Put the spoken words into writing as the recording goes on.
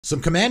Some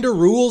commander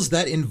rules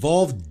that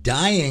involve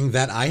dying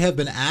that I have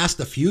been asked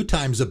a few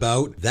times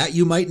about that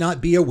you might not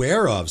be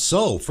aware of.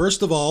 So,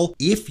 first of all,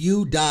 if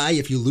you die,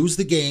 if you lose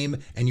the game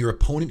and your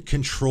opponent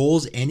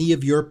controls any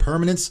of your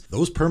permanents,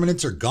 those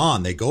permanents are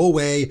gone. They go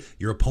away.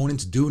 Your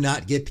opponents do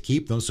not get to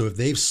keep them. So if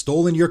they've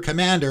stolen your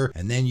commander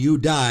and then you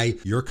die,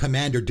 your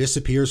commander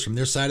disappears from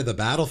their side of the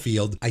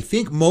battlefield. I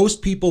think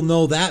most people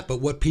know that, but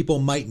what people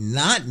might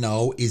not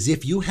know is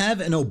if you have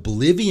an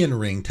Oblivion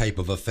Ring type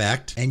of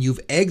effect and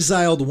you've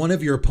exiled one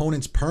of your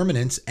opponent's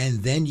permanents and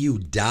then you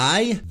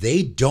die,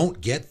 they don't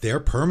get their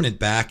permanent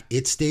back.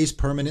 It stays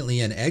permanently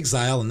in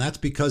exile, and that's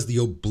because the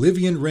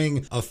Oblivion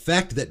Ring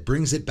effect that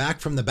brings it back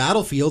from the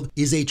battlefield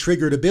is a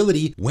triggered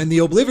ability when the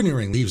Oblivion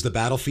Ring leaves the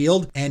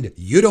battlefield, and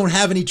you don't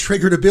have any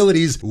triggered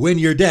abilities when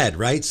you're dead,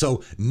 right?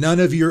 So none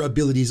of your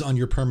abilities on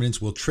your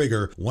permanents will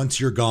trigger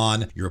once you're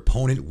gone. Your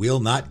opponent will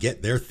not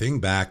get their thing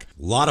back.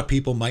 A lot of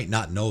people might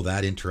not know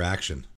that interaction.